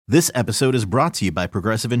This episode is brought to you by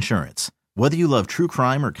Progressive Insurance. Whether you love true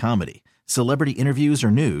crime or comedy, celebrity interviews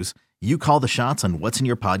or news, you call the shots on what's in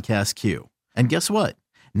your podcast queue. And guess what?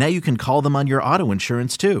 Now you can call them on your auto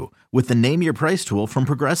insurance too with the Name Your Price tool from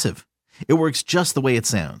Progressive. It works just the way it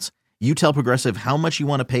sounds. You tell Progressive how much you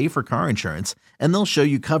want to pay for car insurance, and they'll show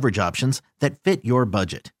you coverage options that fit your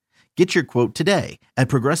budget. Get your quote today at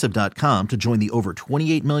Progressive.com to join the over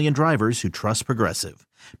 28 million drivers who trust Progressive.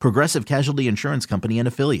 Progressive Casualty Insurance Company and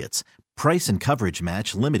Affiliates. Price and coverage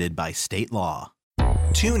match limited by state law.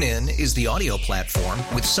 TuneIn is the audio platform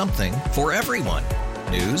with something for everyone.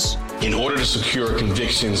 News. In order to secure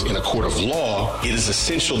convictions in a court of law, it is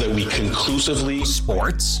essential that we conclusively.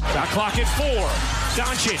 Sports. Shot clock at 4.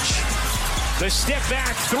 Doncic. The step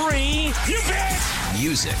back 3. You bet.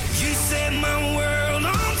 Music. You set my world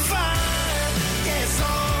on fire. Yes,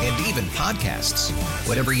 and even podcasts.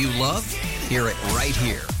 Whatever you love, hear it right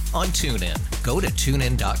here on TuneIn. Go to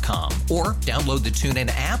TuneIn.com or download the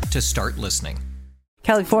TuneIn app to start listening.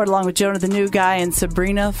 Kelly Ford along with Jonah the New Guy and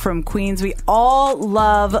Sabrina from Queens. We all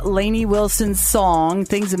love Lainey Wilson's song,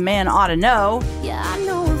 Things a Man Oughta Know. Yeah, I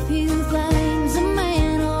know a few things a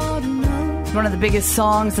man ought to know. It's one of the biggest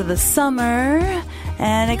songs of the summer,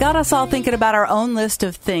 and it got us all thinking about our own list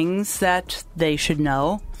of things that they should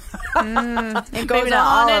know. It goes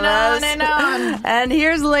on and on and on. And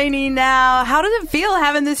here's Lainey now. How does it feel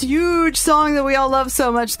having this huge song that we all love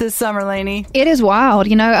so much this summer, Lainey? It is wild.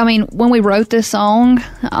 You know, I mean, when we wrote this song,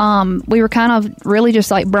 we were kind of really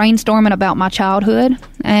just like brainstorming about my childhood.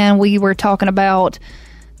 And we were talking about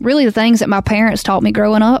really the things that my parents taught me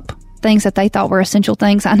growing up, things that they thought were essential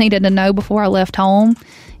things I needed to know before I left home.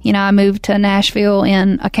 You know, I moved to Nashville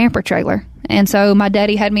in a camper trailer. And so my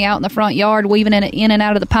daddy had me out in the front yard weaving in and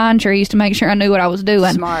out of the pine trees to make sure I knew what I was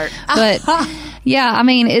doing. Smart. But yeah, I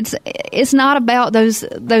mean, it's not about those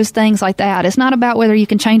things like that. It's not about whether you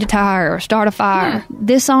can change a tire or start a fire.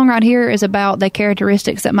 This song right here is about the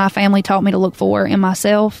characteristics that my family taught me to look for in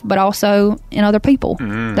myself, but also in other people.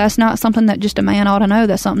 That's not something that just a man ought to know.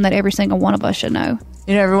 That's something that every single one of us should know.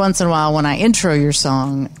 You know, every once in a while when I intro your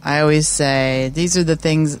song, I always say, these are the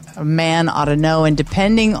things a man ought to know. And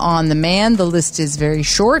depending on the man, the list is very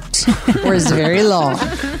short or is very long.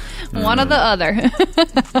 One or the other.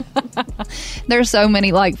 There's so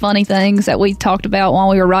many like funny things that we talked about while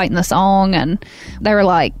we were writing the song. And they were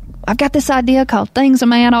like, I've got this idea called Things a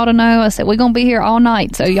Man Oughta Know. I said, we're going to be here all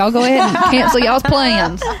night, so y'all go ahead and cancel y'all's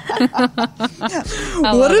plans.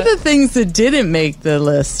 What are the things that didn't make the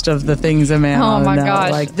list of the things a man ought to know?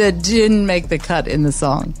 Gosh. Like, that didn't make the cut in the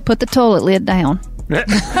song? Put the toilet lid down.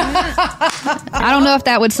 I don't know if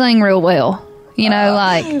that would sing real well. You know,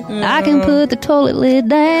 like, I can put the toilet lid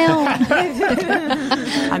down.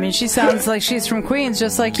 I mean, she sounds like she's from Queens,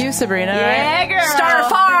 just like you, Sabrina, Yeah, right? girl. Star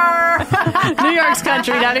Far! New York's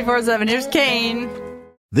Country, 94.7. Here's Kane.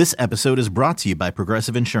 This episode is brought to you by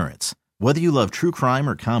Progressive Insurance. Whether you love true crime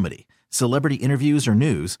or comedy, celebrity interviews or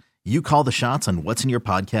news, you call the shots on what's in your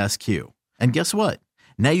podcast queue. And guess what?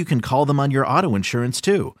 Now you can call them on your auto insurance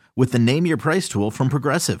too with the Name Your Price tool from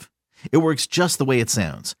Progressive. It works just the way it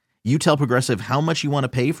sounds. You tell Progressive how much you want to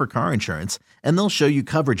pay for car insurance, and they'll show you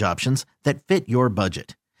coverage options that fit your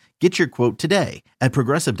budget. Get your quote today at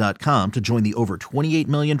Progressive.com to join the over 28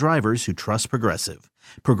 million drivers who trust Progressive.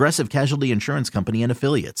 Progressive Casualty Insurance Company and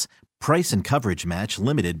Affiliates. Price and coverage match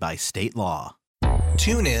limited by state law.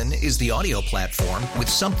 TuneIn is the audio platform with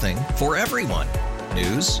something for everyone.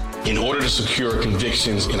 News. In order to secure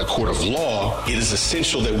convictions in a court of law, it is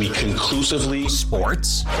essential that we conclusively.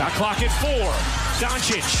 Sports. Shot clock at 4.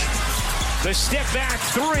 Doncic. The step back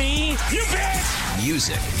 3. You bet.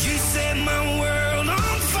 Music. You set my world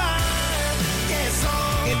on fire. Yes,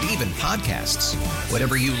 and even podcasts.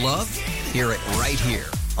 Whatever you love, hear it right here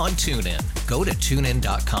on TuneIn. Go to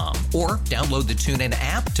TuneIn.com or download the TuneIn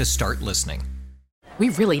app to start listening. We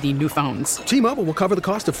really need new phones. T-Mobile will cover the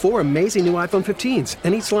cost of 4 amazing new iPhone 15s,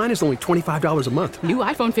 and each line is only $25 a month. New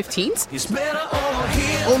iPhone 15s? it's better over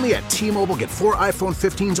here. Only at T-Mobile, get 4 iPhone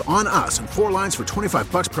 15s on us and 4 lines for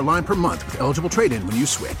 $25 per line per month with eligible trade-in when you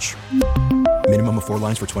switch. Minimum of 4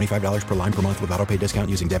 lines for $25 per line per month with autopay discount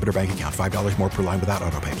using debit or bank account. $5 more per line without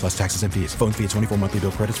autopay, plus taxes and fees. Phone fee at 24 monthly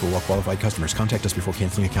bill credits for well-qualified customers. Contact us before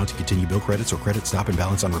canceling account to continue bill credits or credit stop and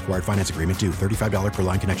balance on required finance agreement due. $35 per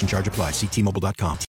line connection charge applies. See T-Mobile.com.